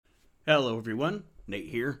Hello, everyone. Nate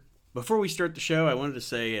here. Before we start the show, I wanted to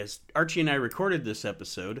say, as Archie and I recorded this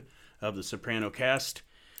episode of the SopranoCast,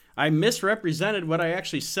 I misrepresented what I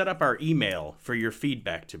actually set up our email for your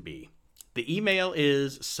feedback to be. The email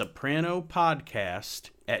is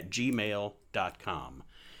SopranoPodcast@gmail.com.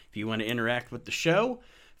 If you want to interact with the show,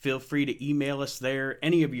 feel free to email us there.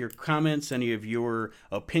 Any of your comments, any of your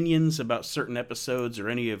opinions about certain episodes, or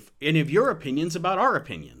any of your opinions about our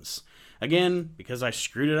opinions. Again, because I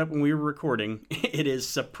screwed it up when we were recording, it is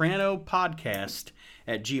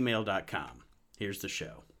SopranoPodcast@gmail.com. Here's the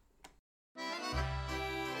show.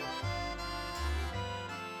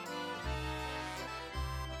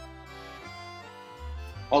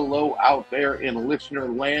 Hello out there in listener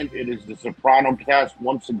land. It is the SopranoCast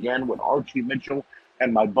once again with Archie Mitchell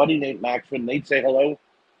and my buddy Nate Maxwell. Nate, say hello.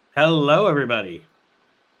 Hello, everybody.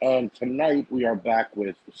 And tonight we are back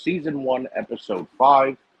with Season 1, Episode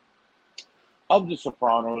 5 of The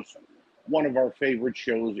Sopranos, one of our favorite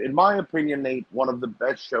shows. In my opinion, Nate, one of the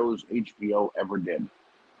best shows HBO ever did.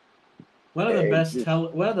 One of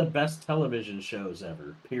the best television shows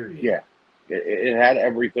ever, period. Yeah, it had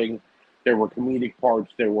everything. There were comedic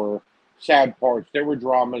parts, there were sad parts, there were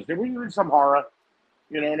dramas, there were even some horror.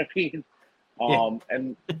 You know what I mean?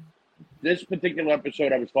 And this particular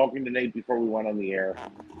episode, I was talking to Nate before we went on the air.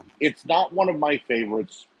 It's not one of my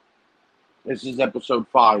favorites. This is episode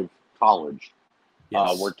 5, College,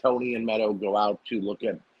 where Tony and Meadow go out to look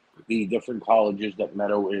at the different colleges that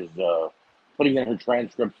Meadow is putting in her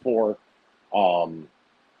transcript for.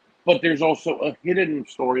 But there's also a hidden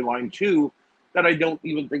storyline, too, that I don't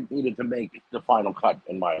even think needed to make the final cut,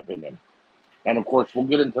 in my opinion. And, of course, we'll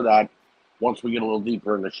get into that once we get a little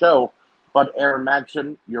deeper in the show. But Aaron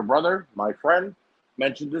Maxson, your brother, my friend,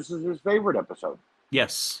 mentioned this is his favorite episode.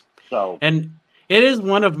 Yes. And it is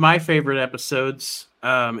one of my favorite episodes.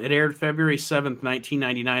 It aired February 7th,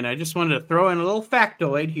 1999. I just wanted to throw in a little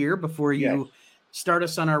factoid here before you start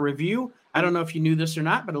us on our review. I don't know if you knew this or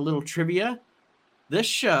not, but a little trivia. This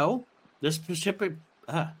show, this particular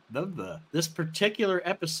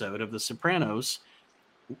episode of The Sopranos,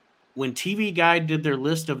 when TV Guide did their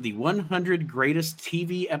list of the 100 greatest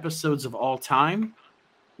TV episodes of all time,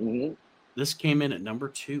 this came in at number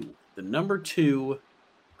 2. The number 2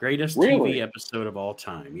 greatest TV episode of all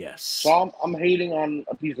time. Yes. So I'm hating on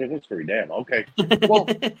a piece of history. Damn. Okay. Well,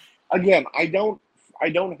 again, I don't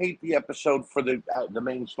hate the episode for the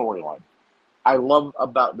main storyline.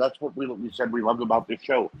 That's what we said we loved about this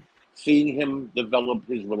show. Seeing him develop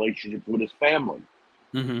his relationship with his family.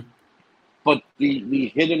 Mm-hmm. But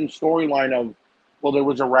the hidden storyline of, well, there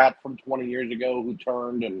was a rat from 20 years ago who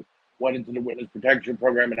turned and went into the witness protection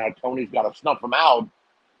program, and now Tony's got to snuff him out.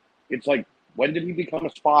 It's like, when did he become a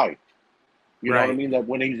spy? You know what I mean? That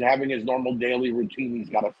when he's having his normal daily routine, he's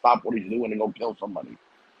got to stop what he's doing and go kill somebody.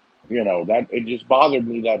 You know, that it just bothered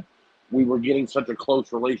me that we were getting such a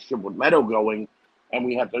close relationship with Meadow going, and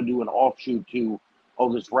we had to do an offshoot to,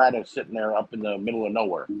 this rat is sitting there up in the middle of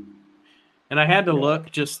nowhere. And I had to look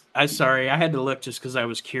just because I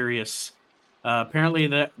was curious. Apparently,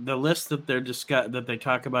 the list that that they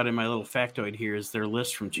talk about in my little factoid here is their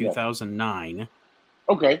list from 2009.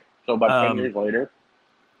 Okay, so about 10 years later.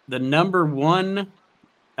 The number 1,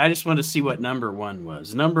 I just wanted to see what number 1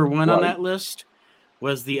 was. Number 1 on that list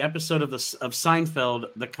was the episode of Seinfeld,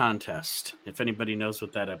 The Contest. If anybody knows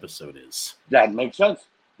what that episode is, that makes sense.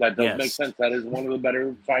 That does make sense. That is one of the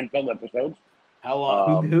better Seinfeld episodes. How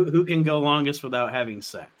long? Who can go longest without having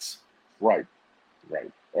sex? Right.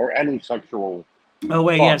 Or any sexual. Oh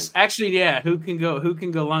wait, yes, actually, yeah. Who can go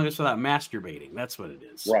longest without masturbating? That's what it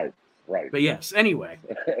is. Right. But yes. Anyway,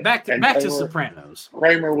 back to Sopranos.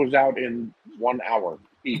 Kramer was out in 1 hour.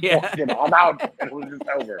 I'm out, and it was just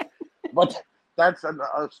over. But that's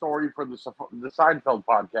a story for the Seinfeld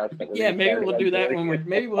podcast. Maybe we'll do that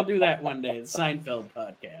maybe we'll do that one day. The Seinfeld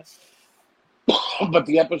podcast. But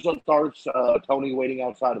the episode starts, Tony waiting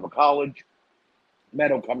outside of a college.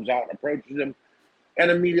 Meadow comes out and approaches him and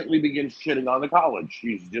immediately begins shitting on the college.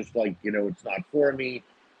 He's just like, it's not for me.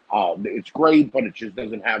 It's great, but it just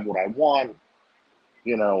doesn't have what I want.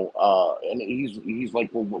 And he's like,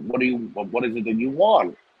 well, what is it that you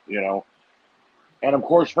want? And of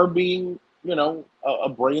course, her being, a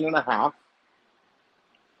brain and a half,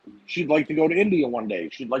 she'd like to go to India one day.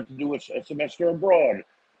 She'd like to do a semester abroad.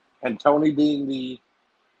 And Tony, being the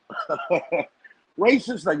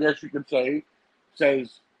racist, I guess you could say,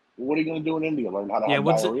 says, what are you going to do in India? Learn how to have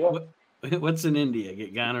diarrhea? What's in India?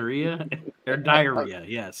 Get gonorrhea? Or diarrhea,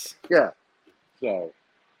 yes. Yeah. So,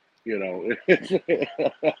 it's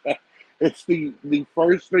the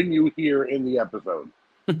first thing you hear in the episode.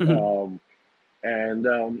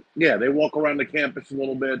 And yeah, they walk around the campus a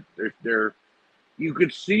little bit. They're you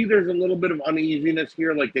could see there's a little bit of uneasiness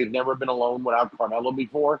here, like they've never been alone without Carmela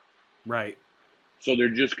before. Right. So they're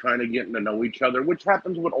just kind of getting to know each other, which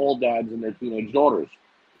happens with all dads and their teenage daughters.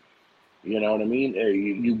 You know what I mean?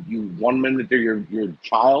 You 1 minute they're your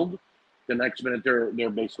child, the next minute they're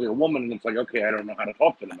basically a woman, and it's like, okay, I don't know how to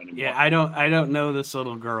talk to them anymore. Yeah, I don't know this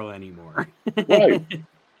little girl anymore. Right.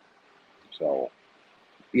 So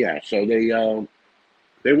yeah, so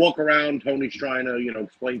they walk around. Tony's trying to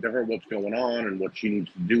explain to her what's going on and what she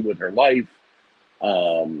needs to do with her life.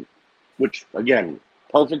 Which again,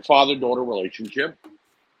 perfect father-daughter relationship.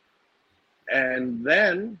 And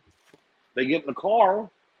then they get in the car,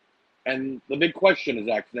 and the big question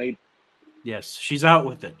is, Nate. Yes, she's out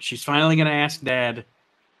with it. She's finally going to ask Dad.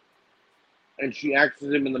 And she asks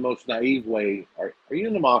him in the most naive way, "Are you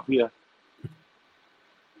in the mafia?"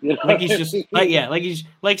 You know, like he's just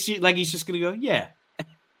like he's just going to go, yeah.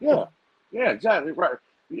 Yeah, exactly right.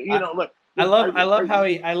 Look. I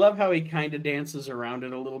love how he kind of dances around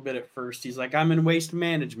it a little bit at first. He's like, I'm in waste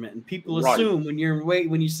management, and people assume when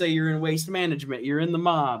you say you're in waste management, you're in the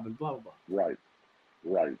mob, and blah blah blah.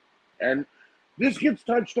 Right. And this gets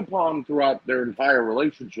touched upon throughout their entire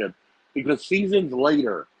relationship, because seasons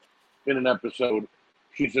later, in an episode,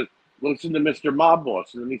 she says, "Listen to Mr. Mob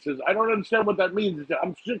Boss," and then he says, "I don't understand what that means.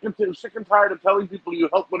 I'm sick and tired of telling people you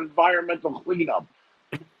help with environmental cleanup."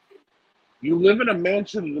 You live in a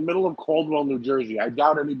mansion in the middle of Caldwell, New Jersey. I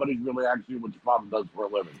doubt anybody's really asked you what your father does for a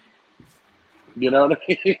living. You know what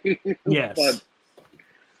I mean? Yes.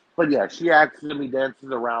 But yeah, she asks him, he dances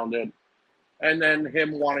around it. And then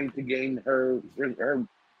him wanting to gain her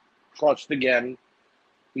trust again,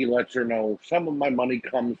 he lets her know some of my money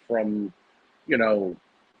comes from,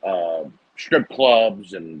 strip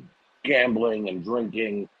clubs and gambling and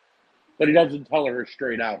drinking. But he doesn't tell her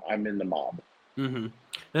straight out, I'm in the mob. Mm-hmm.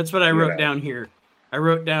 That's what I wrote down here. I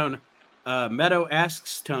wrote down, Meadow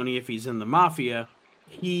asks Tony if he's in the mafia.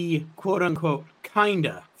 He, quote unquote,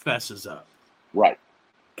 kinda fesses up. Right.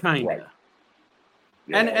 Kinda. Right.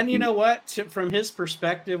 Yeah, and you know what? From his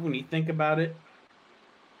perspective, when you think about it,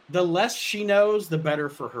 the less she knows, the better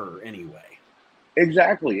for her anyway.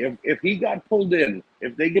 Exactly. If he got pulled in,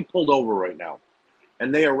 if they get pulled over right now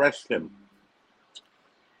and they arrest him,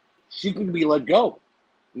 she can be let go.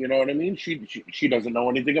 You know what I mean? She doesn't know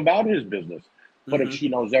anything about his business. But if she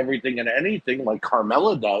knows everything and anything like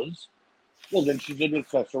Carmela does, well, then she's an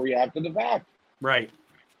accessory after the fact. Right.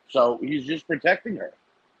 So he's just protecting her.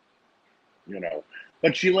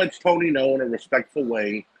 But she lets Tony know in a respectful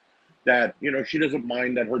way that, she doesn't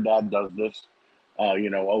mind that her dad does this.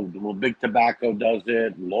 Well, Big Tobacco does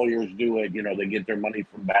it. Lawyers do it. They get their money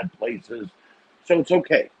from bad places. So it's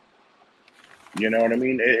okay. You know what I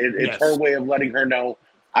mean? It's her way of letting her know,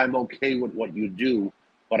 I'm okay with what you do,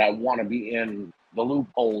 but I want to be in the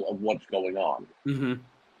loophole of what's going on. Mm-hmm.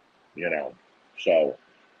 So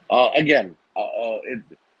again,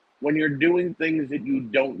 when you're doing things that you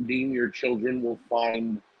don't deem your children will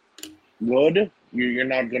find good, you're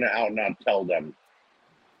not going to out and out tell them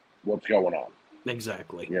what's going on.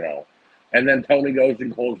 Exactly. And then Tony goes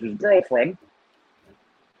and calls his girlfriend,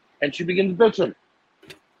 and she begins bitching,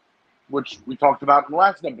 which we talked about in the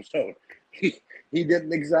last episode. He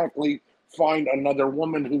didn't exactly find another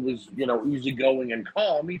woman who was, easygoing and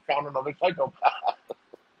calm. He found another psychopath.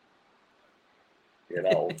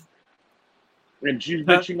 And she's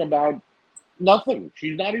bitching about nothing.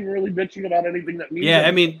 She's not even really bitching about anything that means anything.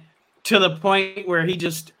 I mean, to the point where he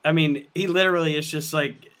literally is just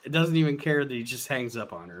like, it doesn't even care that he just hangs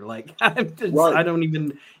up on her. Like, I don't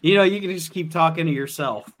even, you can just keep talking to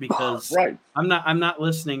yourself because I'm not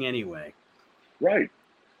listening anyway. Right.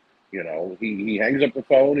 He hangs up the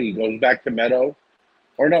phone. He goes back to Meadow.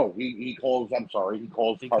 Or no, he calls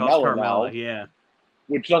Carmela now. Yeah.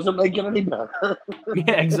 Which doesn't make it any better.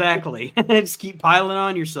 Yeah, exactly. Just keep piling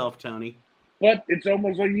on yourself, Tony. But it's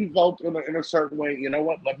almost like he felt in a certain way, you know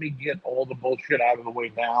what, let me get all the bullshit out of the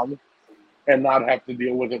way now and not have to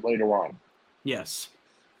deal with it later on. Yes.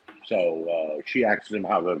 So she asks him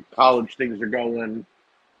how the college things are going,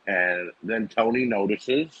 and then Tony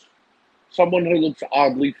notices someone who looks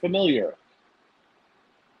oddly familiar.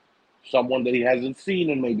 Someone that he hasn't seen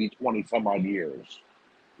in maybe 20 some odd years.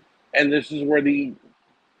 And this is where the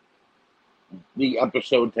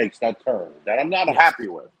episode takes that turn that I'm not happy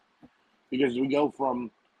with. Because we go from,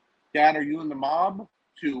 Dad, are you in the mob?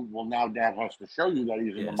 To, well, now Dad has to show you that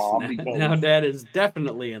he's in the mob. Now Dad is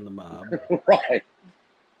definitely in the mob. Right.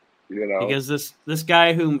 Because this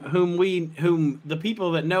guy whom the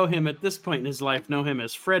people that know him at this point in his life know him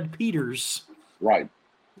as Fred Peters. Right.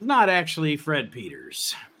 Not actually Fred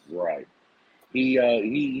Peters. Right.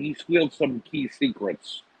 he squealed some key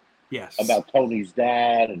secrets Yes. about Tony's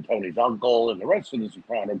dad and Tony's uncle and the rest of the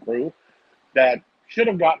Soprano crew that should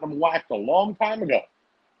have gotten him whacked a long time ago.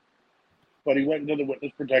 But he went into the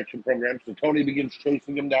witness protection program, so Tony begins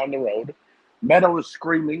chasing him down the road. Meadow is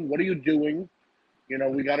screaming, "What are you doing? You know,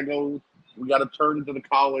 we got to go. We got to turn to the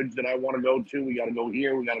college that I want to go to. We got to go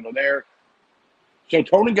here. We got to go there." So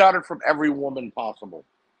Tony got it from every woman possible.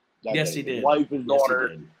 Yes, he did. His wife, his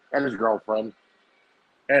daughter, and his girlfriend.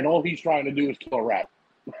 And all he's trying to do is kill a rat.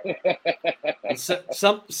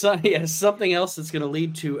 Something else that's going to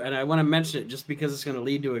lead to, and I want to mention it just because it's going to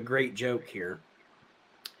lead to a great joke here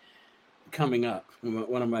coming up.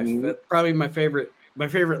 One of my probably my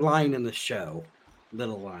favorite line in the show,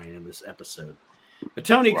 little line in this episode. But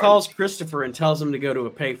Tony calls Christopher and tells him to go to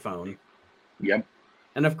a payphone. Yep.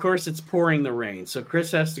 And of course, it's pouring the rain, so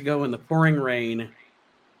Chris has to go in the pouring rain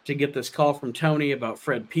to get this call from Tony about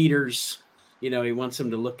Fred Peters. You know, he wants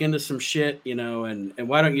him to look into some shit, you know, and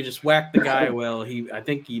why don't you just whack the guy? Well, I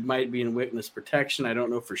think he might be in witness protection. I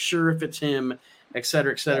don't know for sure if it's him, et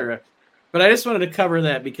cetera, et cetera. But I just wanted to cover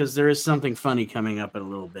that because there is something funny coming up in a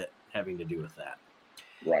little bit having to do with that.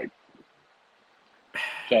 Right.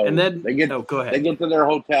 So and then go ahead. They get to their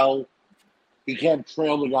hotel. He can't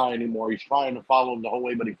trail the guy anymore. He's trying to follow him the whole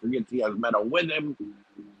way, but he forgets he has Meadow with him.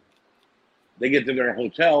 They get to their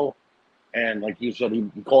hotel. And like you said, he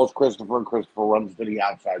calls Christopher, and Christopher runs to the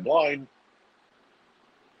outside line.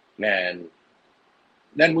 And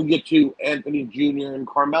then we get to Anthony Jr. and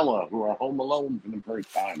Carmela, who are home alone for the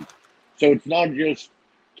first time. So it's not just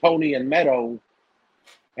Tony and Meadow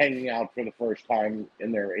hanging out for the first time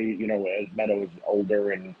in their age, you know, as Meadow is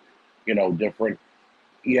older and, you know, different.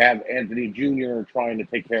 You have Anthony Jr. trying to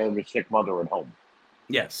take care of his sick mother at home.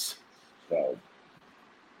 Yes. So...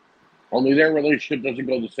 only their relationship doesn't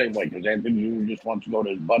go the same way because Anthony Jr. just wants to go to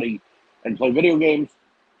his buddy and play video games,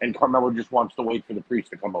 and Carmela just wants to wait for the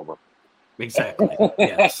priest to come over. Exactly.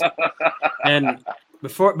 Yes. And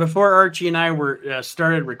before Archie and I were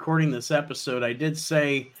started recording this episode, I did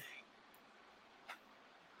say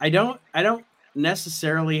I don't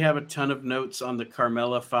necessarily have a ton of notes on the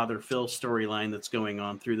Carmela Father Phil storyline that's going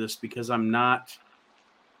on through this because I'm not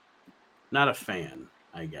a fan.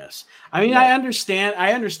 I guess. I mean, I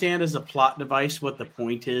understand as a plot device what the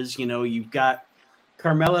point is. You know, you've got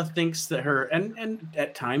Carmela thinks that her and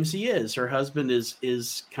at times he is. Her husband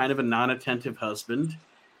is kind of a non-attentive husband.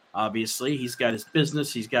 Obviously, he's got his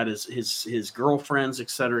business, he's got his girlfriends, et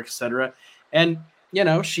cetera, and you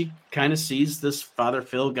know she kind of sees this Father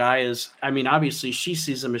Phil guy as. I mean, obviously she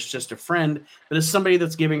sees him as just a friend, but as somebody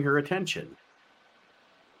that's giving her attention.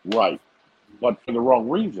 Right, but for the wrong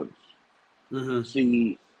reasons. Mm-hmm.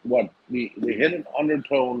 See, what the hidden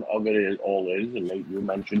undertone of it is, and you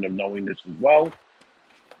mentioned him knowing this as well,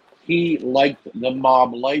 he liked the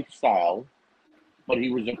mob lifestyle, but he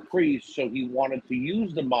was a priest, so he wanted to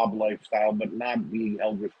use the mob lifestyle, but not be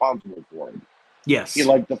held responsible for it. Yes. He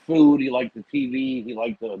liked the food, he liked the TV, he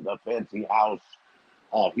liked the fancy house,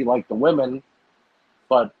 he liked the women,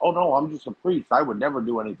 but, oh no, I'm just a priest. I would never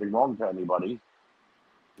do anything wrong to anybody,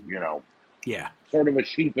 you know. Yeah. Sort of a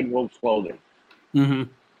sheep in wolf's clothing. Mm-hmm.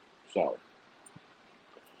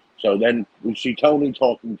 So then we see Tony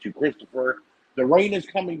talking to Christopher. The rain is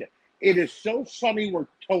coming. It is so sunny where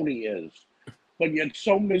Tony is, but yet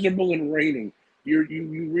so miserable and raining. You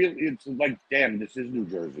really, it's like, damn, this is New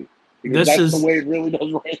Jersey. Because that's the way it really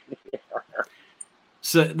does rain here.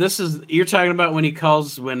 So you're talking about when he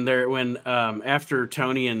calls after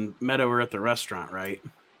Tony and Meadow are at the restaurant, right?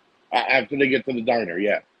 After they get to the diner,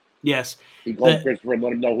 yeah. Yes. He called Christopher and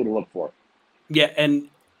let him know who to look for. Yeah,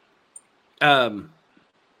 and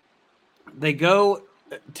they go.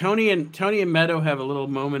 Tony and Meadow have a little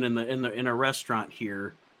moment in a restaurant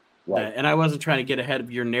here, right? And I wasn't trying to get ahead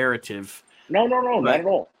of your narrative. No, not at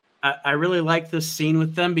all. I really like this scene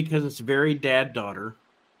with them because it's very dad-daughter.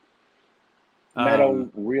 Meadow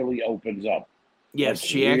really opens up. Yes,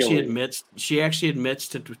 she actually admits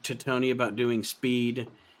to Tony about doing speed.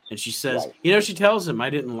 And she says, you know, she tells him, I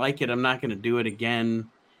didn't like it. I'm not going to do it again.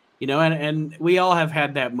 You know, and we all have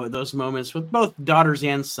had those moments with both daughters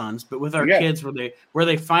and sons, but with our kids where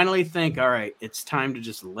they finally think, all right, it's time to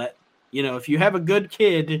just you know, if you have a good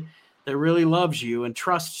kid that really loves you and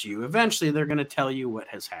trusts you, eventually they're going to tell you what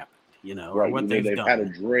has happened, you know, or what they've done. Had a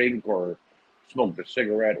drink or smoked a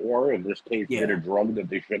cigarette or, in this case, did a drug that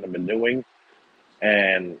they shouldn't have been doing.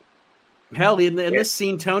 And hell, in this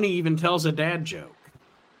scene, Tony even tells a dad joke.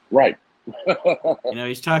 Right. You know,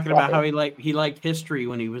 he's talking about how he liked history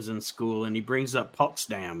when he was in school, and he brings up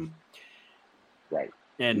Potsdam. Right.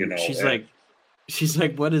 And she's like, she's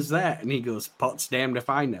like, what is that? And he goes, Pot's damned if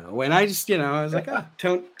I know. And I just, I was like,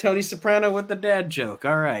 Tony Soprano with the dad joke.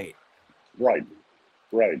 All right. Right.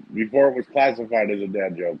 Before it was classified as a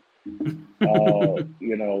dad joke.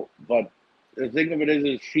 But the thing of it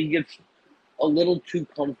is she gets a little too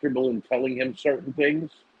comfortable in telling him certain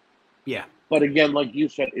things. Yeah. But again, like you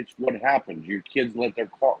said, it's what happens. Your kids let their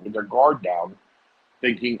guard down,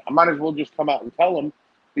 thinking, I might as well just come out and tell him,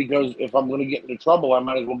 because if I'm going to get into trouble, I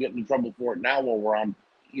might as well get into trouble for it now while we're on,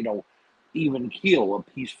 even keel, a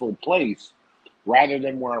peaceful place, rather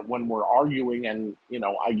than when we're arguing and,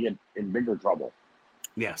 I get in bigger trouble.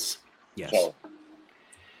 Yes. So,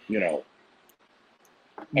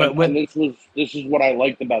 and this is what I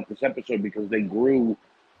liked about this episode, because they grew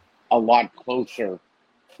a lot closer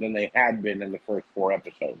than they had been in the first 4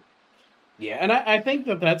 episodes. Yeah, and I think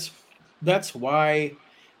that's why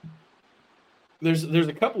there's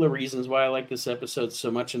a couple of reasons why I like this episode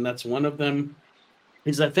so much, and that's one of them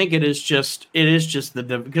is I think it is just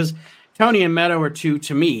because Tony and Meadow are two,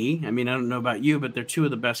 to me. I mean, I don't know about you, but they're two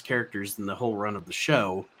of the best characters in the whole run of the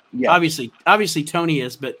show. Yeah. Obviously Tony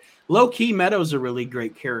is, but low key Meadow's a really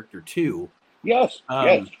great character too. Yes.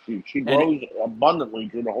 She grows abundantly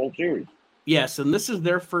through the whole series. Yes, and this is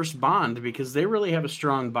their first bond, because they really have a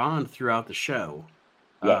strong bond throughout the show.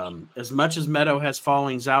 Yes. As much as Meadow has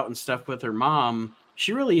fallings out and stuff with her mom,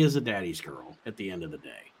 she really is a daddy's girl at the end of the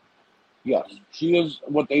day. Yes, she is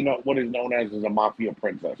what is known as a mafia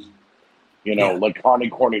princess. Like Connie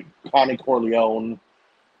Corleone.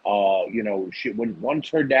 Once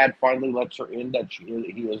her dad finally lets her in that he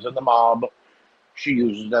is in the mob, she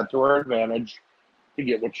uses that to her advantage to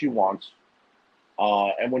get what she wants.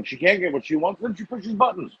 And when she can't get what she wants, then she pushes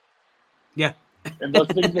buttons. Yeah. And does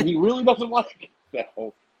things that he really doesn't like.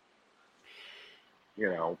 So,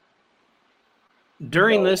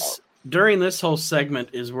 During this whole segment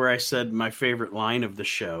is where I said my favorite line of the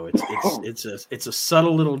show. It's a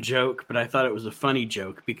subtle little joke, but I thought it was a funny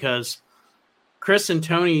joke, because Chris and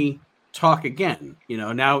Tony talk again.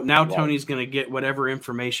 Now right. Tony's going to get whatever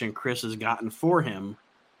information Chris has gotten for him.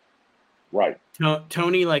 Right.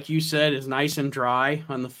 Tony, like you said, is nice and dry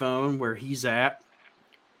on the phone where he's at.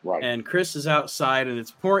 Right. And Chris is outside, and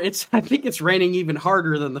I think it's raining even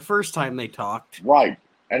harder than the first time they talked. Right.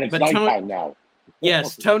 And it's nighttime now.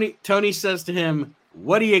 Yes. Tony says to him,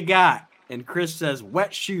 "What do you got?" And Chris says,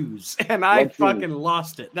 "Wet shoes." And I fucking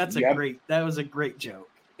lost it. That was a great joke.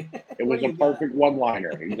 It was a perfect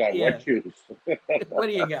one-liner. He's got wet shoes. What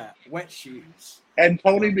do you got? Wet shoes. And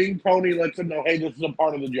Tony, being Tony, lets him know, hey, this is a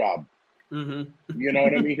part of the job. Mm-hmm. You know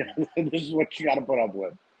what I mean? This is what you got to put up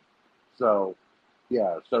with. So,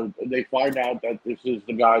 yeah. So they find out that this is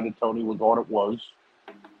the guy that Tony thought it was.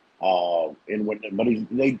 But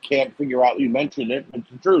they can't figure out. You mentioned it. It's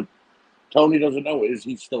the truth. Tony doesn't know. Is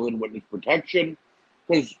he still in witness protection?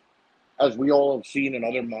 Because, as we all have seen in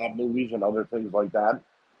other mob movies and other things like that,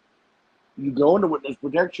 you go into witness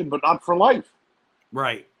protection, but not for life.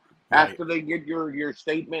 Right. After they get your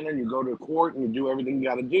statement and you go to court and you do everything you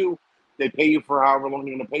got to do, they pay you for however long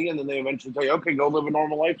they're going to pay you, and then they eventually tell you, okay, go live a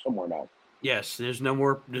normal life somewhere now. Yes, there's no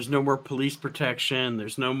more police protection.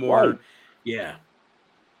 There's no more. Right. Yeah.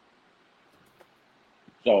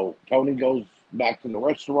 So Tony goes back to the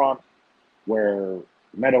restaurant where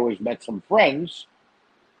Meadow has met some friends,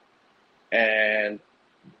 and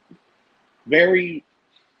very,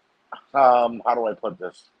 how do I put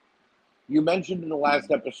this? You mentioned in the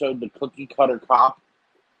last episode the cookie cutter cop.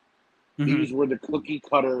 Mm-hmm. These were the cookie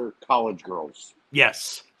cutter college girls.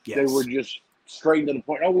 Yes. They were just straight to the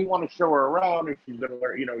point. Oh, we want to show her around. If she's going to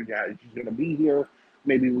learn, she's going to be here.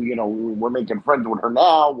 Maybe we're making friends with her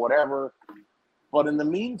now, whatever. But in the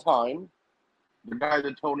meantime, the guy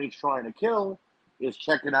that Tony's trying to kill is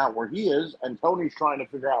checking out where he is, and Tony's trying to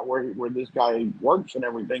figure out where this guy works and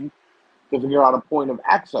everything to figure out a point of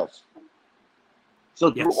access.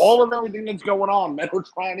 So through all of everything that's going on, Meadow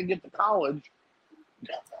trying to get to college,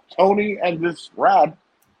 Tony and this Brad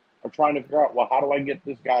are trying to figure out, well, how do I get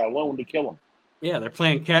this guy alone to kill him? Yeah, they're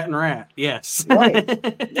playing cat and rat. Yes. Right,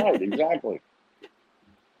 exactly.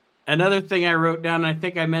 Another thing I wrote down, I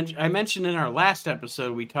think I mentioned in our last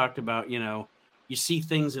episode, we talked about, you see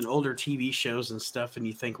things in older TV shows and stuff, and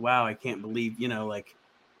you think, wow, I can't believe, like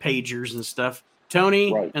pagers and stuff.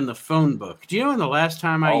 Tony and the phone book. Do you know when the last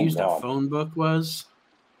time I used a phone book was?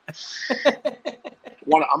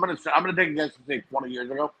 I'm gonna take a guess and say 20 years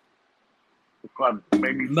ago.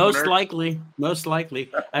 Maybe most likely.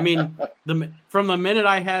 I mean, from the minute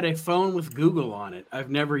I had a phone with Google on it,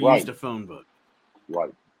 I've never used a phone book.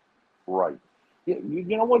 Right. You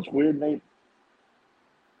know what's weird, Nate?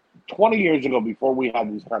 20 years ago, before we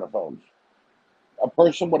had these kind of phones, a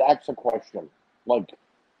person would ask a question, Like,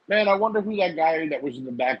 man, I wonder who that guy that was in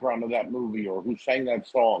the background of that movie or who sang that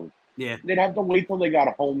song. Yeah. They'd have to wait till they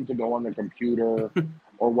got home to go on their computer or Yeah.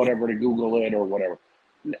 whatever to Google it or whatever.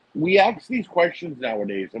 We ask these questions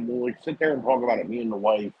nowadays, and we'll like sit there and talk about it, me and the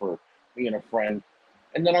wife or me and a friend.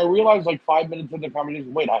 And then I realized, like 5 minutes into the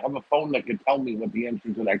conversation, wait, I have a phone that could tell me what the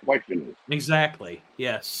answer to that question is. Exactly.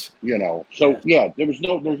 Yes. You know, so Yes. yeah, there's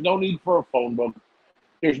no need for a phone book.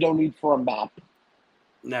 There's no need for a map.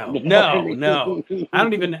 No. You know what I No. No. mean? I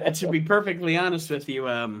don't even. To be perfectly honest with you,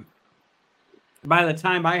 by the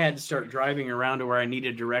time I had to start driving around to where I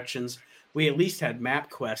needed directions, we at least had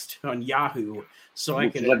MapQuest on Yahoo, so I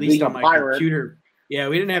Which could is at like least being a on my pirate. computer. Yeah,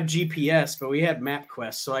 we didn't have GPS, but we had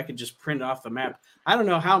MapQuest, so I could just print off the map. I don't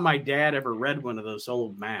know how my dad ever read one of those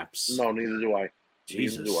old maps. No, neither do I. Neither do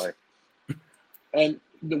Jesus. I. And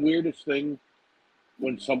the weirdest thing,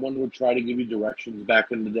 when someone would try to give you directions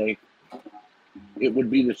back in the day, it would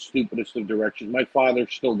be the stupidest of directions. My father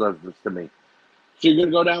still does this to me. So you're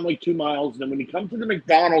gonna go down like 2 miles, and then when you come to the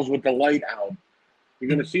McDonald's with the light out, you're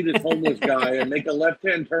gonna see this homeless guy and make a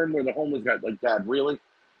left-hand turn where the homeless guy. Like, Dad, really?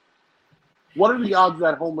 What are the odds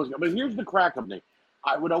that homeless guy? But here's the crack of me.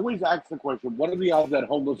 I would always ask the question, what are the odds that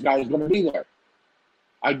homeless guy is gonna be there?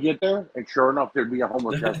 I'd get there, and sure enough, there'd be a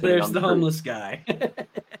homeless guy sitting There's on the the street. homeless guy.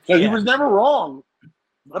 So he Yeah. was never wrong,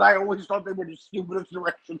 but I always thought they were the stupidest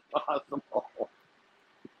directions possible.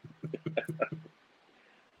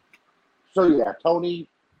 So yeah, Tony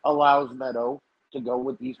allows Meadow to go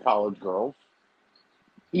with these college girls.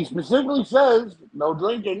 He specifically says no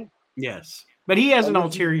drinking. Yes. But he has an And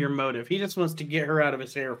this is ulterior motive. He just wants to get her out of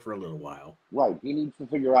his hair for a little while. right. He needs to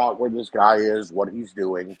figure out where this guy is, what he's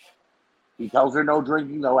doing. He tells her no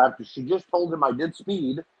drinking though after she just told him I did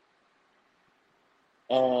speed.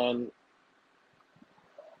 And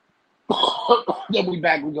then we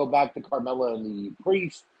go back to Carmela and the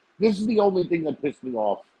priest. This is the only thing that pissed me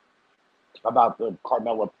off about the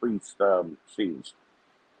Carmela priest scenes.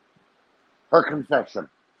 Her confession.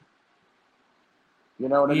 You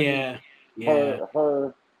know what I mean? Yeah. Yeah.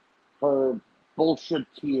 Her bullshit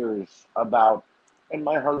tears about, and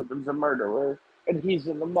my husband's a murderer, and he's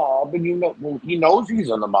in the mob, and well, he knows he's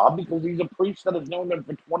in the mob because he's a priest that has known them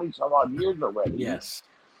for 20 some odd years already. Yes.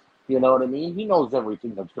 You know what I mean? He knows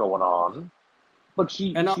everything that's going on. But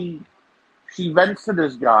she And vents to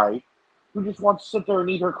this guy who just wants to sit there and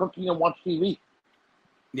eat her cookie and watch TV.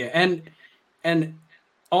 yeah, and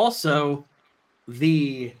also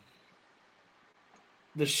the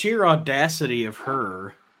sheer audacity of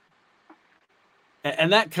her,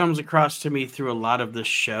 and that comes across to me through a lot of this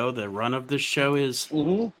show. The run of this show is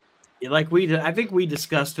like I think we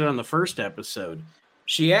discussed it on the first episode.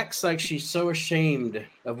 She acts like she's so ashamed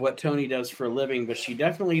of what Tony does for a living, but she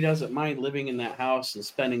definitely doesn't mind living in that house and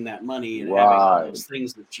spending that money and having all those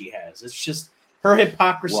things that she has. It's just her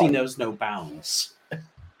hypocrisy knows no bounds.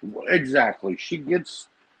 Exactly.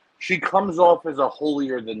 She comes off as a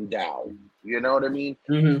holier than thou. You know what I mean?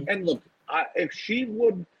 Mm-hmm. And look, if she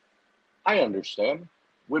would, I understand.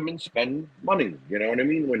 Women spend money. You know what I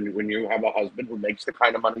mean? When you have a husband who makes the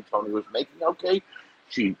kind of money Tony was making, okay,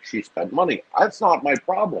 she spent money. That's not my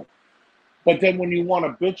problem. But then when you want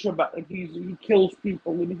to bitch about it, he kills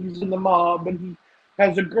people and he's in the mob and he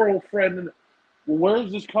has a girlfriend, and well, where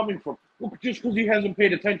is this coming from? Well, just because he hasn't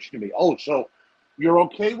paid attention to me. Oh, so you're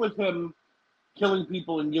okay with him killing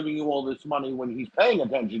people and giving you all this money when he's paying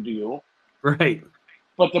attention to you? Right.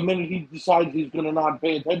 But the minute he decides he's going to not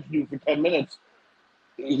pay attention to you for 10 minutes,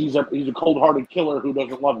 he's a cold-hearted killer who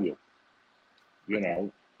doesn't love you. You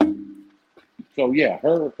know? So, yeah,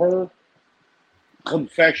 her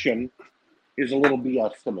confession is a little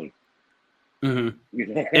BS to me. Mm-hmm. You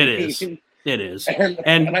know It is. It is.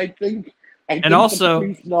 And I think also, the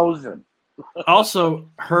priest knows him. Also,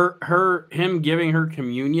 him giving her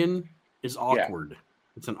communion is awkward. Yeah.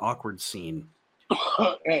 It's an awkward scene.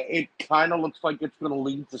 It kind of looks like it's going to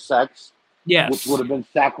lead to sex. Yes. Which would have been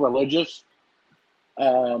sacrilegious.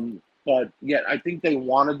 But yeah, I think they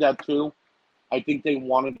wanted that too. I think they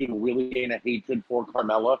wanted to really gain a hatred for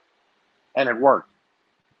Carmela, and it worked.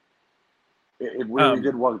 It really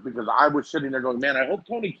did work, because I was sitting there going, man, I hope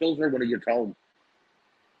Tony kills her when he gets home.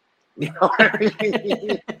 You know what I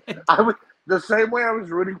mean? The same way I was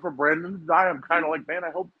rooting for Brandon to die, I'm kind of like, man,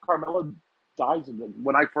 I hope Carmela dies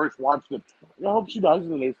when I first watched it. I hope she dies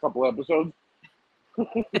in the next couple episodes.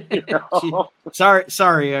 You know?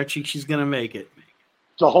 Sorry, Archie, she's gonna make it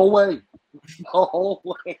the whole way. The whole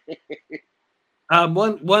way.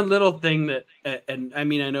 One little thing that, and I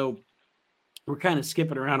mean, I know we're kind of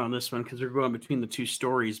skipping around on this one because we're going between the two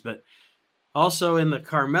stories, but also in the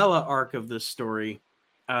Carmela arc of this story,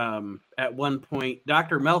 at one point,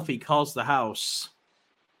 Dr. Melfi calls the house.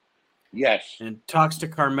 Yes. And talks to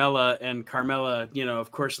Carmela, and Carmela,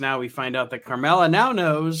 of course, now we find out that Carmela now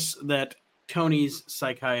knows that Tony's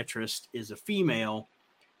psychiatrist is a female,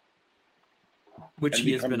 which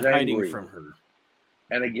he has been hiding from her.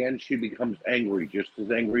 And again, she becomes angry, just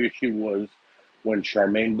as angry as she was when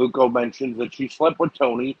Charmaine Bucco mentions that she slept with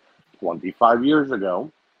Tony 25 years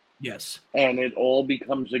ago. Yes. And it all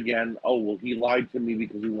becomes again, oh, well, he lied to me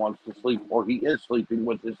because he wants to sleep, or he is sleeping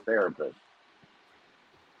with his therapist.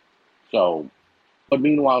 So, but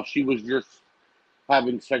meanwhile, she was just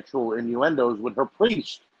having sexual innuendos with her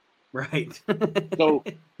priest. Right. So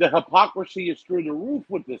the hypocrisy is through the roof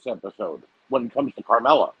with this episode when it comes to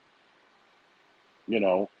Carmela.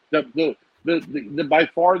 The by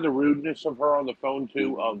far the rudeness of her on the phone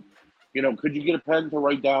too. Of, could you get a pen to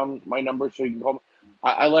write down my number so you can call me?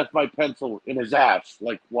 I left my pencil in his ass.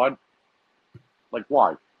 Like what? Like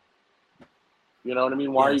why? You know what I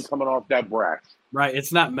mean? Why are you coming off that brash? Right.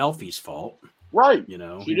 It's not Melfi's fault. Right. She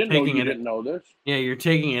didn't know you didn't know this. Yeah, you're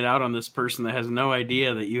taking it out on this person that has no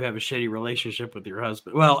idea that you have a shitty relationship with your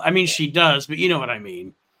husband. Well, I mean, she does, but you know what I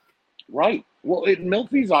mean. Right. Well, in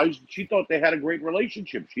Melfi's eyes, she thought they had a great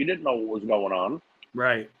relationship. She didn't know what was going on.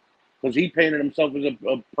 Right. Because he painted himself as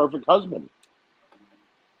a perfect husband.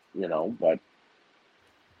 But...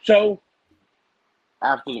 So,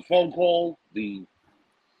 after the phone call, the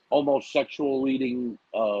almost sexual leading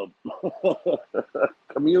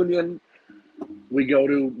communion, we go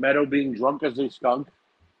to Meadow being drunk as a skunk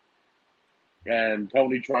and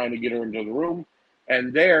Tony trying to get her into the room.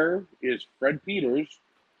 And there is Fred Peters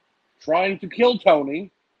trying to kill Tony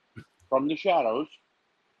from the shadows.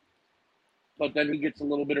 But then he gets a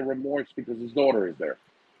little bit of remorse because his daughter is there.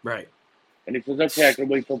 Right. And he says, okay, I can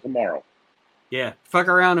wait till tomorrow. Yeah. Fuck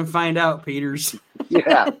around and find out, Peters.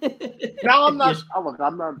 Yeah. Now I'm not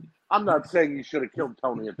I'm not saying you should have killed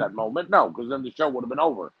Tony at that moment. No, because then the show would have been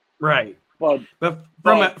over. Right. But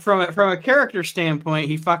from a character standpoint,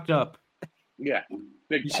 he fucked up. Yeah.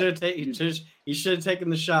 You should have taken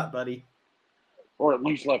the shot, buddy. Or at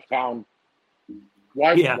least left town.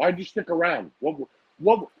 Why'd you stick around?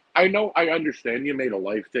 What I know, I understand you made a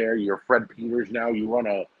life there. You're Fred Peters now. You run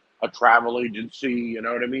a travel agency, you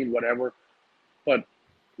know what I mean? Whatever. But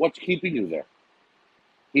what's keeping you there?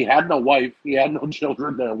 He had no wife. He had no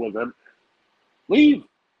children there with him. Leave.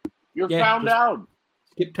 You're found out.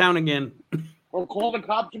 Skip town again. Or call the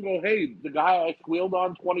cops and go, hey, the guy I squealed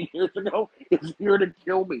on 20 years ago is here to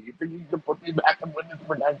kill me. You think you can put me back in witness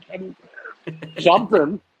protection?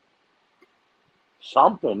 Something.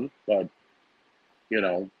 But,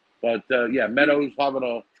 Meadows having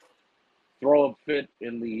a throw-up fit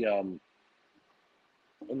in the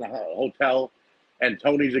hotel. And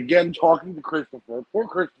Tony's again talking to Christopher. Poor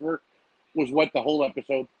Christopher was wet the whole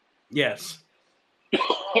episode. Yes.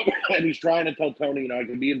 And he's trying to tell Tony, I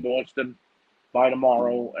can be in Boston by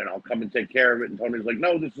tomorrow and I'll come and take care of it. And Tony's like,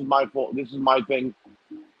 no, this is my fault. This is my thing.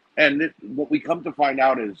 And what we come to find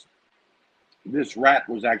out is this rat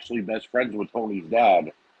was actually best friends with Tony's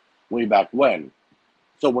dad way back when.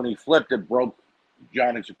 So when he flipped, it broke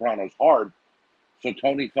Johnny Soprano's heart. So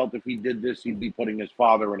Tony felt if he did this, he'd be putting his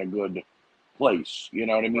father in a good place. You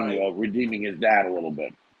know what I mean? Right. Redeeming his dad a little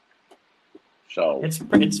bit. So it's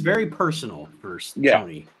very personal for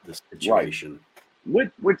Tony, this situation.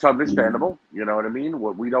 Right. Which understandable. You know what I mean?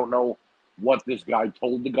 We don't know what this guy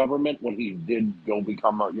told the government when he did go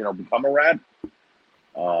become a rat.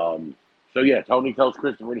 Tony tells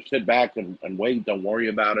Christopher to sit back and wait. Don't worry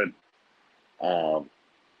about it.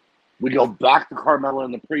 We go back to Carmela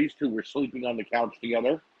and the priest who were sleeping on the couch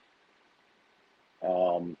together.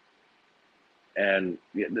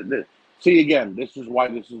 See, again, this is why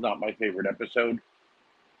this is not my favorite episode.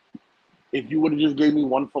 If you would have just gave me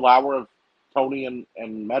 1 full hour of Tony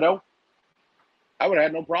and Meadow, I would have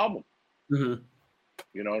had no problem. Mm-hmm.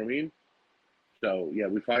 You know what I mean? So,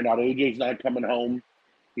 we find out AJ's not coming home.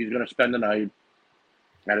 He's going to spend the night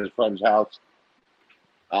at his friend's house.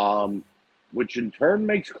 Which in turn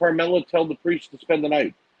makes Carmela tell the priest to spend the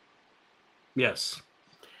night. Yes.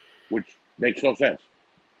 Which makes no sense.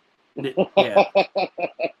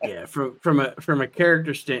 Yeah. From a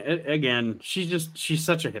character again, she's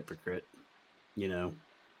such a hypocrite. No,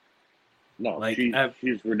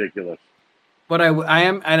 she's ridiculous. But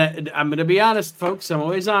I'm going to be honest, folks. I'm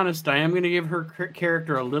always honest. I am going to give her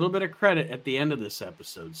character a little bit of credit at the end of this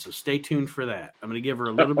episode. So stay tuned for that. I'm going to give her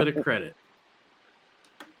a little bit of credit.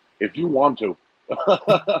 If you want to.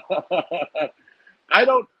 I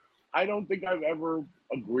don't think I've ever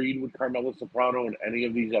agreed with Carmela Soprano in any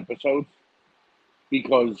of these episodes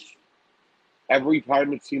because every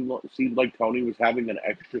time it seemed like Tony was having an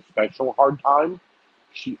extra special hard time,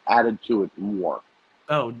 she added to it more.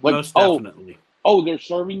 Oh, Like, most definitely. They're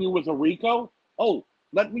serving you with a Rico? Oh,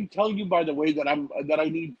 let me tell you, by the way, that I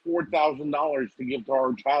need $4,000 to give to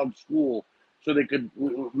our child's school so they could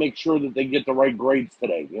make sure that they get the right grades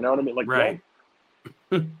today. You know what I mean? Like, Right.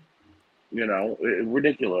 what?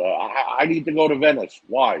 Ridiculous. I need to go to Venice.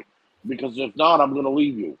 Why? Because if not, I'm going to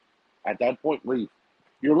leave you. At that point, leave.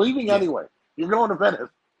 You're leaving Yeah. anyway. You're going to Venice.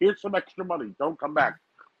 Here's some extra money. Don't come back.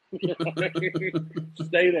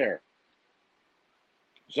 Stay there.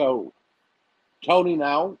 So Tony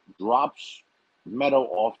now drops Meadow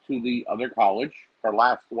off to the other college, her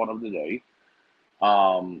last one of the day.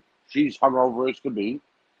 She's hungover as could be,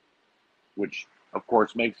 which of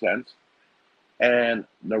course makes sense. And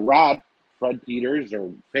the rat, Fred Peters,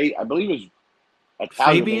 or I believe his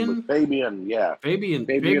Italian name was Fabian. Yeah, Fabian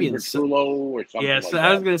Petrullo or something like that.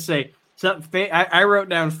 I was going to say. I wrote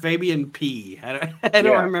down Fabian P. I don't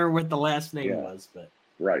remember what the last name was, but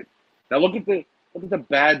right. Now look at the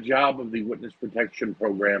bad job of the witness protection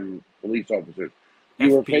program police officers.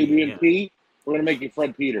 You were Fabian P. We're going to make you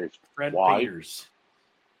Fred Peters. Why?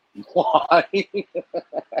 Why?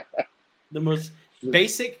 The most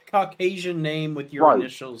basic Caucasian name with your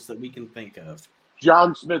initials that we can think of.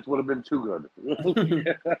 John Smith would have been too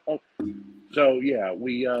good. So yeah,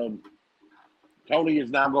 Tony is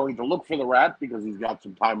now going to look for the rat because he's got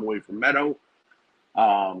some time away from Meadow.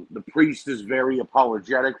 The priest is very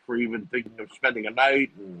apologetic for even thinking of spending a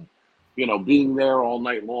night and, being there all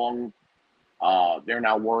night long. They're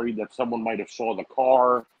now worried that someone might have saw the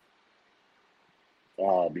car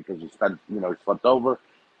because he slept over.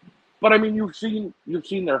 But I mean, you've seen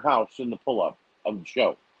their house in the pull-up of the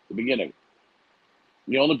show, the beginning.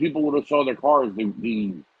 The only people who would have saw their car is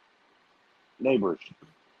the neighbors.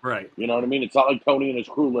 Right. You know what I mean? It's not like Tony and his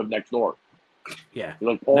crew live next door. Yeah.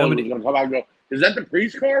 Like Paul was going to come out and go, is that the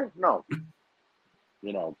priest car? No.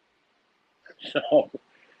 So,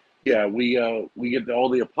 yeah, we get all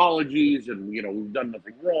the apologies and, we've done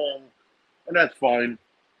nothing wrong. And that's fine.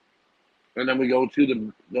 And then we go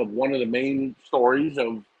to the one of the main stories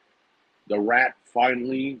of the rat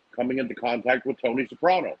finally coming into contact with Tony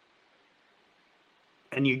Soprano.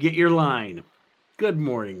 And you get your line. Good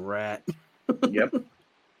morning, rat. Yep.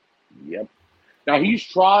 Now he's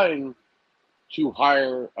trying to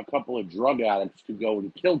hire a couple of drug addicts to go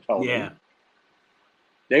and kill Tony. Yeah.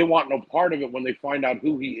 They want no part of it when they find out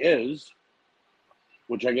who he is,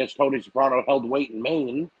 which I guess Tony Soprano held weight in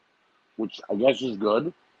Maine, which I guess is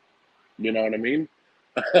good. You know what I mean?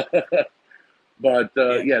 But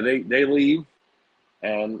they leave,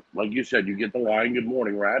 and like you said, you get the line, "Good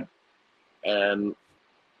morning, rat," and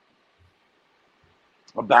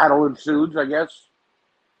a battle ensues, I guess.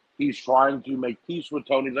 He's trying to make peace with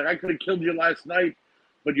Tony. He's like, I could have killed you last night,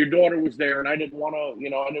 but your daughter was there, and I didn't want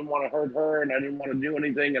to, hurt her, and I didn't want to do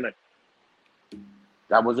anything, and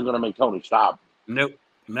that wasn't going to make Tony stop. Nope,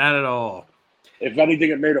 not at all. If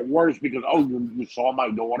anything, it made it worse because, you saw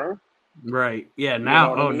my daughter? Right. Yeah,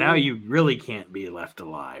 now, now you really can't be left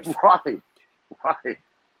alive. Right.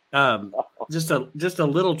 Just a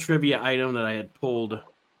little trivia item that I had pulled.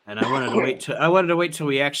 And I wanted to wait till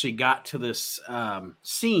we actually got to this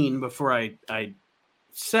scene before I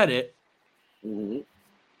said it. Mm-hmm.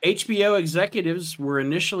 HBO executives were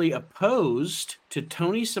initially opposed to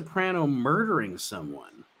Tony Soprano murdering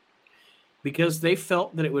someone because they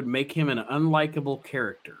felt that it would make him an unlikable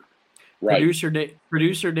character. Right.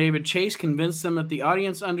 Producer David Chase convinced them that the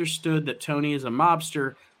audience understood that Tony is a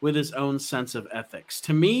mobster with his own sense of ethics.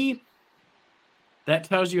 To me, that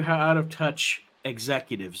tells you how out of touch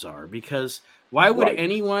executives are, because why would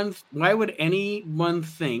anyone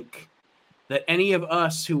think that any of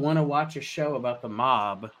us who want to watch a show about the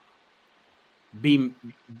mob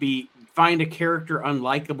find a character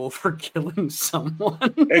unlikable for killing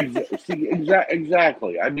someone?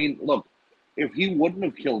 Exactly. I mean, look, if he wouldn't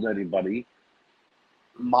have killed anybody,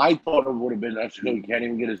 my thought would have been that's because he can't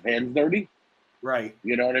even get his hands dirty. Right.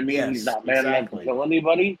 You know what I mean? Yes, he's not man enough to kill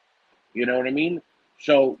anybody. You know what I mean?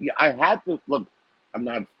 So yeah, I had to look. I'm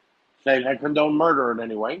not saying I condone murder in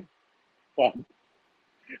any way, but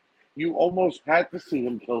you almost had to see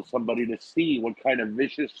him kill somebody to see what kind of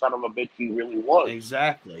vicious son of a bitch he really was.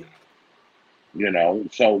 Exactly.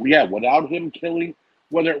 So yeah, without him killing,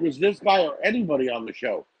 whether it was this guy or anybody on the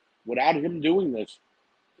show, without him doing this,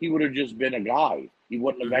 he would have just been a guy. He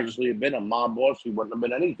wouldn't have actually been a mob boss. He wouldn't have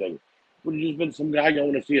been anything. He would have just been some guy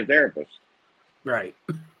going to see a therapist. Right.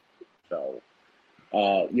 So,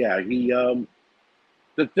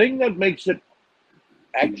 the thing that makes it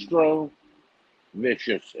extra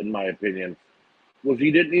vicious, in my opinion, was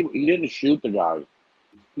he didn't shoot the guy.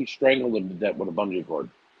 He strangled him to death with a bungee cord.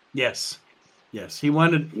 Yes. He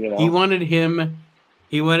wanted You know? he wanted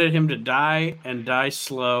him to die and die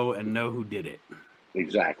slow and know who did it.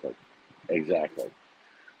 Exactly.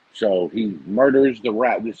 So he murders the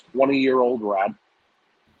rat, this 20-year-old rat,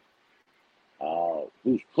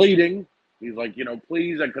 who's pleading. He's like,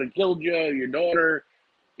 please, I could have killed you, your daughter,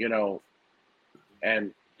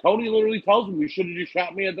 and Tony literally tells him, you should have just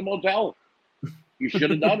shot me at the motel. You should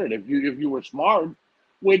have done it if you were smart,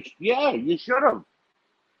 which, yeah, you should have.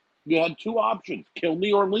 You had two options, kill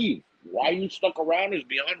me or leave. Why you stuck around is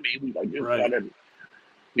beyond me. I just got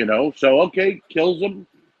him, so okay, kills him.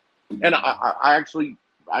 And I actually,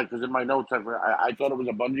 because in my notes, I thought it was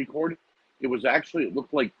a bungee cord. It was actually, it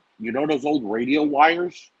looked like, those old radio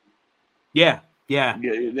wires? Yeah.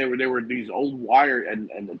 They were these old wire, and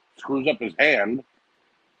it screws up his hand,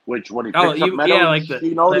 which when he picks up metal, like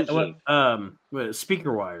he notices.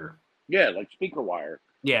 Speaker wire. Yeah, like speaker wire.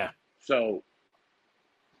 Yeah. So,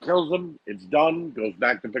 kills him, it's done, goes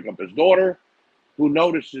back to pick up his daughter, who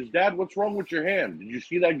notices, Dad, what's wrong with your hand? Did you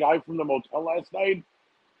see that guy from the motel last night?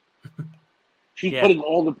 She's putting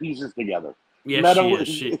all the pieces together. Yes, Meadow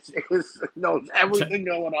knows everything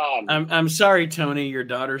going on. I'm sorry, Tony, your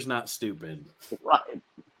daughter's not stupid. Right.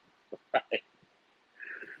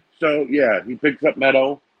 So, yeah, he picks up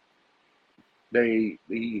Meadow.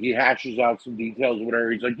 He hashes out some details with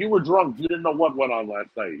her. He's like, you were drunk. You didn't know what went on last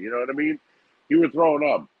night. You know what I mean? You were throwing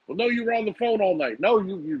up. Well, no, you were on the phone all night. No,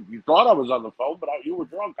 you thought I was on the phone, but you were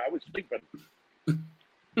drunk. I was sleeping.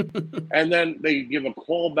 And then they give a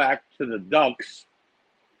call back to the ducks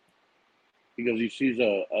because he sees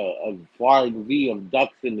a flying V of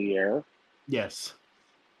ducks in the air. Yes.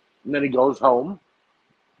 And then he goes home.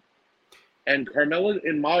 And Carmela,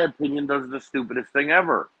 in my opinion, does the stupidest thing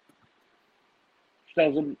ever. She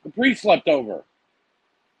tells him, the priest slept over.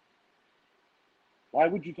 Why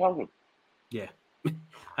would you tell him? Yeah.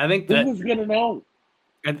 I think that... Who was going to know?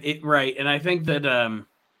 Right. And I think that...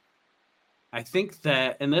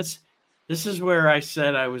 and this is where I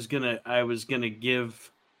said I was gonna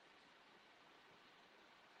give.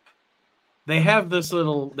 They have this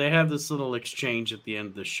little exchange at the end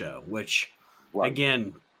of the show, which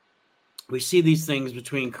again, we see these things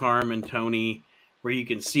between Carm and Tony, where you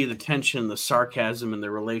can see the tension, the sarcasm in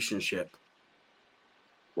their relationship.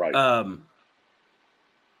 Right.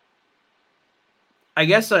 I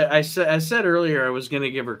guess I said earlier I was going to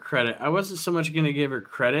give her credit. I wasn't so much going to give her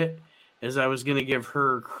credit as I was going to give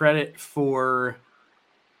her credit for...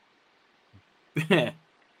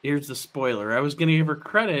 Here's the spoiler. I was going to give her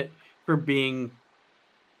credit for being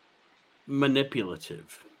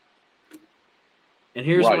manipulative. And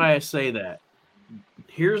here's why I say that.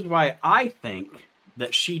 Here's why I think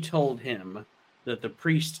that she told him that the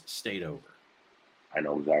priest stayed over. I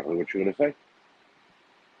know exactly what you're going to say.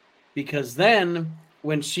 Because then,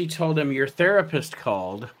 when she told him your therapist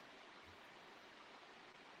called...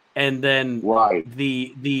 And then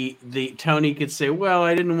the Tony could say, well,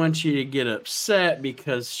 I didn't want you to get upset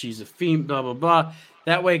because she's a female, blah, blah, blah.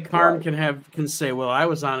 That way Carm can say, well, I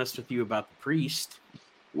was honest with you about the priest.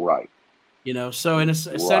 Right. So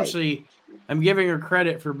essentially, I'm giving her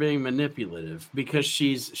credit for being manipulative because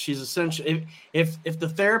she's essentially, if the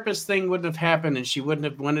therapist thing wouldn't have happened and she wouldn't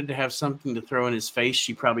have wanted to have something to throw in his face,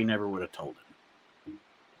 she probably never would have told him.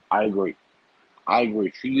 I agree.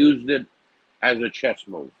 She used it as a chess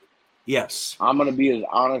move. Yes. I'm going to be as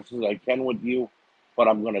honest as I can with you, but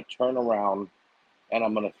I'm going to turn around and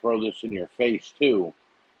I'm going to throw this in your face too,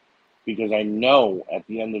 because I know at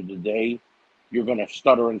the end of the day, you're going to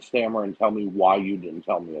stutter and stammer and tell me why you didn't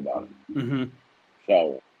tell me about it. Mm-hmm.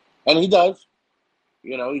 So, and he does.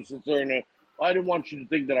 He sits there and I didn't want you to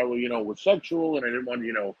think that I was sexual, and I didn't want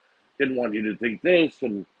you to think this,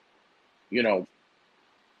 and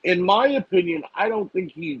in my opinion, I don't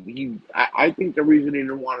think I think the reason he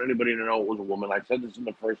didn't want anybody to know it was a woman, I said this in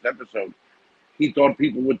the first episode, he thought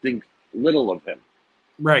people would think little of him.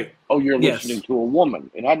 Right. Oh, you're listening to a woman.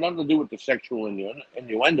 It had nothing to do with the sexual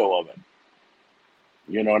innuendo of it.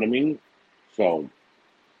 You know what I mean? So,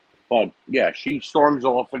 but yeah, she storms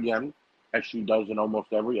off again, as she does in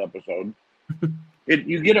almost every episode.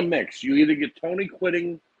 You get a mix. You either get Tony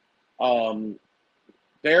quitting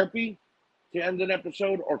therapy to end an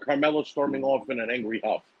episode, or Carmela storming off in an angry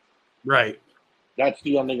huff. Right. That's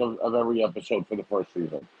the ending of every episode for the first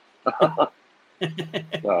season.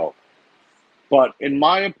 So, but in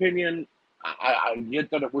my opinion, I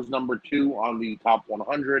get that it was number 2 on the top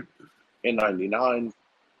 100 in '99.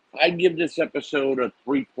 I'd give this episode a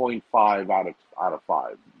 3.5 out of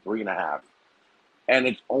 5, 3.5, and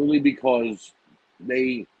it's only because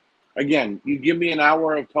they Again, you give me an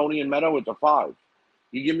hour of Tony and Meadow, it's a 5.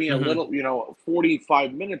 You give me a Mhm. little,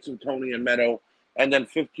 45 minutes of Tony and Meadow, and then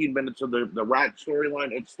 15 minutes of the rat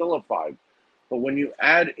storyline, it's still a 5. But when you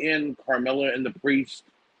add in Carmella and the priest,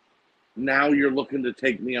 now you're looking to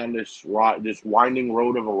take me on this winding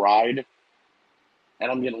road of a ride,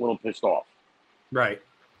 and I'm getting a little pissed off Right.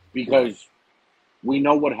 because we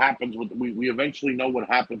know what happens we eventually know what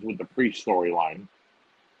happens with the priest storyline.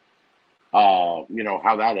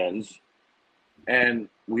 How that ends, and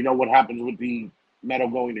we know what happens with the Meadow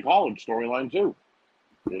going to college storyline too.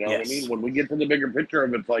 You know what I mean? Yes. When we get to the bigger picture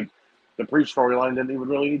of it, it's like the priest storyline didn't even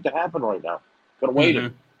really need to happen right now. Could have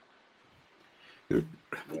waited. Mhm.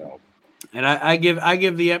 You know. And I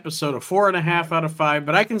give the episode a 4.5 out of 5,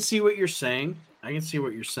 but I can see what you're saying. I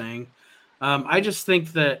just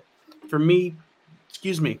think that for me,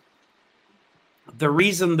 excuse me, the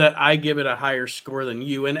reason that I give it a higher score than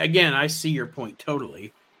you, and again, I see your point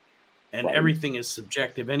totally, and Right. everything is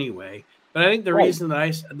subjective anyway. But I think the Right. reason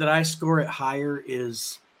that I score it higher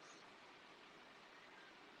is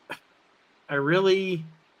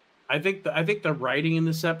I think the writing in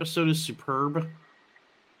this episode is superb.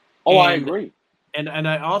 Oh, I And agree. and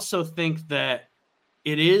I also think that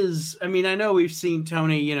it is. I mean, I know we've seen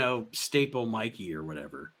Tony, staple Mikey or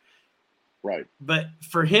whatever, Right. but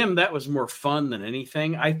for him, that was more fun than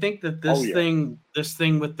anything. I think that Oh, yeah. this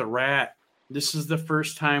thing with the rat, this is the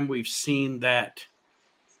first time we've seen that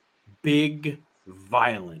big,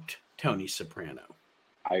 violent Tony Soprano.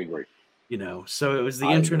 I agree. So it was the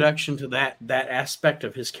I agree. introduction to that aspect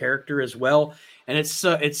of his character as well, and it's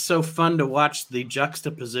so fun to watch the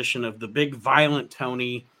juxtaposition of the big violent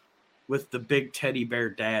Tony with the big teddy bear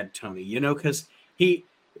dad Tony, because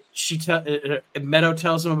Meadow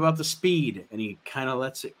tells him about the speed and he kind of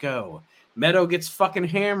lets it go. Meadow gets fucking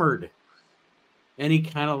hammered and he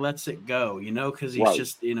kind of lets it go, because he's Right.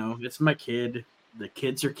 just, it's my kid. The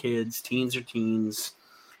kids are kids, teens are teens.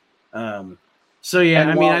 So yeah, And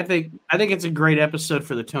I mean, while, I think it's a great episode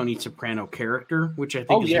for the Tony Soprano character, which I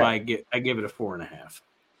think oh is yeah, why I give it a 4.5.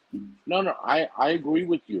 no, I agree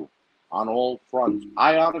with you on all fronts.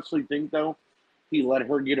 I honestly think though he let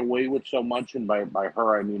her get away with so much, and by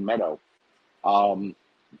her I mean Meadow,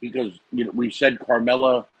 because we said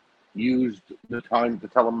Carmella used the time to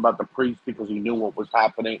tell him about the priest because he knew what was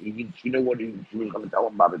happening. She knew what she was going to tell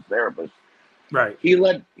him about his therapist. Right. He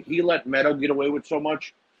let Meadow get away with so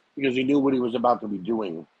much because he knew what he was about to be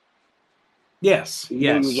doing. Yes. He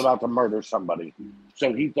knew he was about to murder somebody.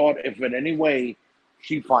 So he thought if in any way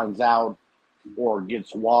she finds out or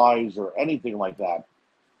gets wise or anything like that,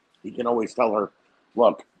 he can always tell her,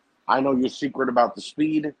 look, I know your secret about the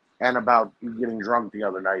speed and about you getting drunk the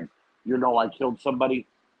other night. I killed somebody.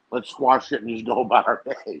 Let's squash it and just go about our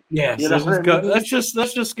day. Yes. You know Let's what just I go. mean?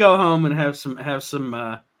 Let's just go home and have some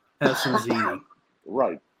ziti.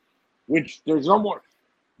 Right. Which there's no more.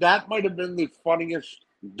 That might have been the funniest,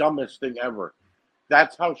 dumbest thing ever.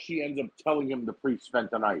 That's how she ends up telling him the priest spent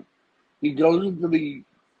the night. He goes into the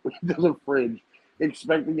into the fridge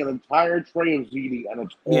expecting an entire tray of ziti, and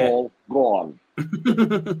it's all gone.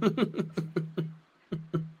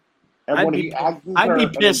 And when he asks I'd be her,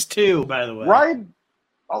 pissed too. By the way, right?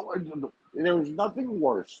 Oh, there was nothing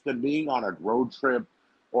worse than being on a road trip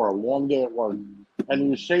or a long day at work, and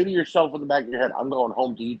you say to yourself in the back of your head, "I'm going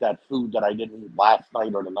home to eat that food that I didn't eat last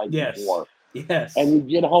night or the night before." Yes. And you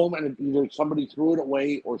get home, and either somebody threw it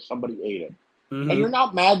away or somebody ate it. Mm-hmm. And you're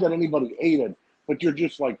not mad that anybody ate it, but you're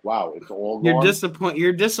just like, "Wow, it's all gone."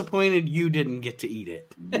 You're disappointed you didn't get to eat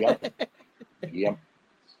it. Yep.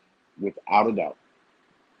 Without a doubt.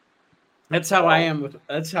 That's how I am with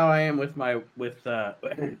my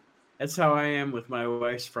that's how I am with my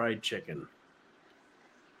wife's fried chicken.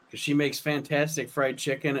 Because she makes fantastic fried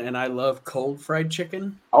chicken, and I love cold fried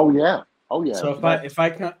chicken. Oh yeah. So if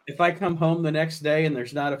I come home the next day and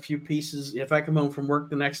there's not a few pieces, if I come home from work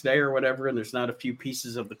the next day or whatever, and there's not a few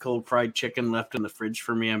pieces of the cold fried chicken left in the fridge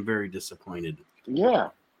for me, I'm very disappointed. Yeah.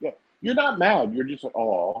 You're not mad. You're just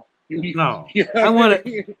oh. No, I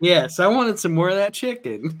wanted. Yes, I wanted some more of that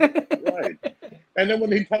chicken. Right. And then when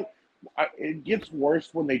they it gets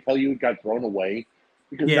worse when they tell you it got thrown away,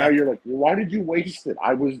 because now you're like, well, why did you waste it?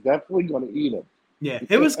 I was definitely going to eat it. Yeah,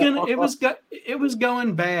 it was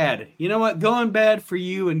going bad. You know what? Going bad for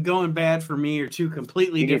you and going bad for me are two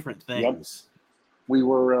completely different things. Yep. We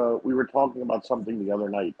were talking about something the other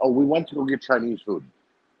night. Oh, we went to go get Chinese food.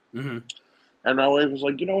 Mm-hmm. And my wife was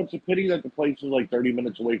like, it's a pity that the place is like 30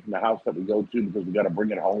 minutes away from the house that we go to because we got to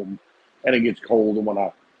bring it home and it gets cold and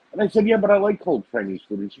whatnot. And I said, yeah, but I like cold Chinese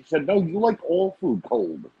food. And she said, no, you like all food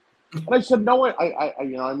cold. And I said, no,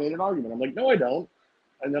 I made an argument. I'm like, no, I don't.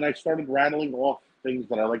 And then I started rattling off things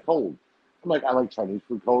that I like cold. I'm like, I like Chinese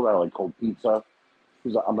food cold. I like cold pizza.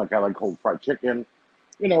 I'm like, I like cold fried chicken.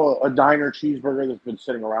 You know, a diner cheeseburger that's been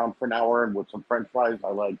sitting around for an hour and with some French fries, I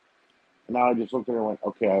like. And now I just looked at it and went,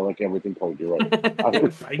 okay, I like everything cold. You're right.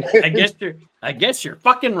 I guess you're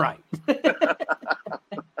fucking right.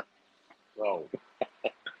 So,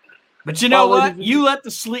 but you know what? You let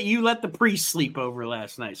the priest sleep over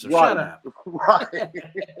last night. So right, shut up. Right.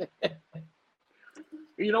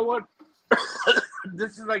 You know what?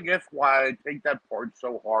 This is, I guess, why I take that part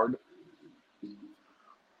so hard.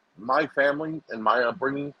 My family and my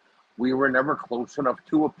upbringing, we were never close enough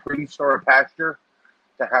to a priest or a pastor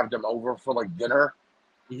to have them over for like dinner.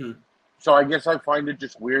 Mm-hmm. So I guess I find it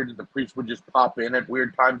just weird that the priest would just pop in at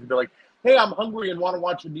weird times and be like, "Hey, I'm hungry and want to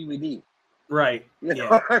watch a DVD." Right. You know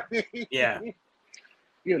what I mean? Yeah.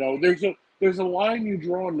 You know, there's a line you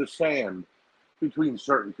draw in the sand between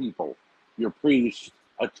certain people. Your priest,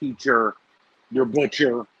 a teacher, your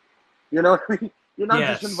butcher. You know what I mean? You're not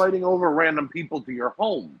just inviting over random people to your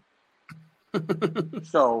home.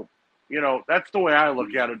 So, you know, that's the way I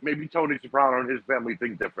look at it. Maybe Tony Soprano and his family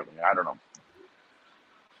think differently. I don't know.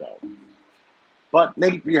 So, but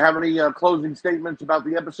Nate, do you have any closing statements about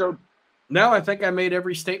the episode? No, I think I made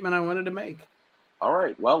every statement I wanted to make. All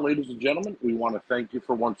right. Well, ladies and gentlemen, we want to thank you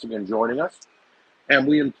for once again joining us. And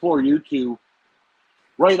we implore you to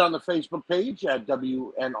write on the Facebook page at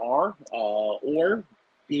WNR or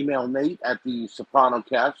email Nate at the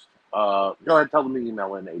SopranoCast. Go ahead, tell them the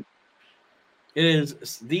email in, Nate. It is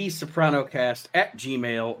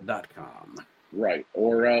theSopranoCast@gmail.com. Right.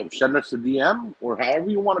 Or send us a DM or however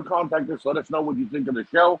you want to contact us. Let us know what you think of the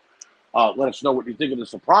show. Let us know what you think of The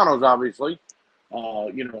Sopranos, obviously.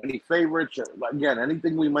 You know, any favorites, or, again,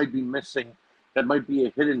 anything we might be missing that might be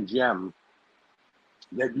a hidden gem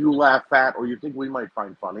that you laugh at or you think we might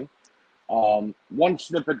find funny. One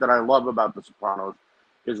snippet that I love about The Sopranos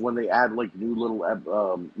is when they add like new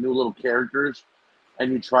little characters, and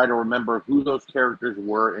you try to remember who those characters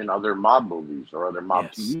were in other mob movies or other mob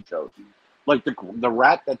TV shows. Like the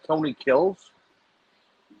rat that Tony kills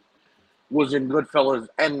was in Goodfellas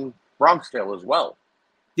and Bronx Tale as well.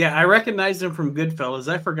 Yeah, I recognized him from Goodfellas.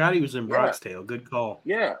 I forgot he was in Bronx Tale. Good call.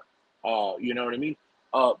 Yeah. You know what I mean?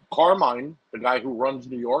 Carmine, the guy who runs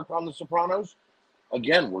New York on The Sopranos,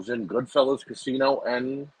 again, was in Goodfellas, Casino,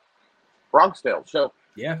 and Bronx Tale. So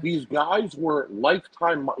these guys were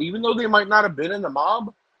lifetime, even though they might not have been in the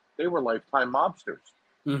mob, they were lifetime mobsters.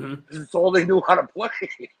 Mm-hmm. It's all they knew how to play.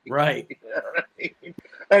 Right. You know what I mean?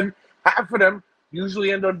 And half of them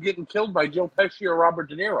usually end up getting killed by Joe Pesci or Robert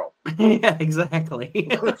De Niro. Yeah, exactly.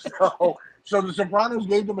 So The Sopranos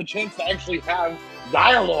gave them a chance to actually have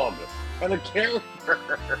dialogue and a character. You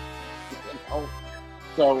know?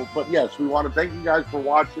 So, but yes, we want to thank you guys for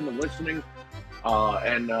watching and listening.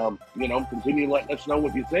 And you know, continue letting us know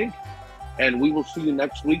what you think. And we will see you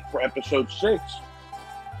next week for episode 6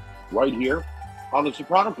 right here on the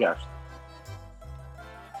SopranoCast.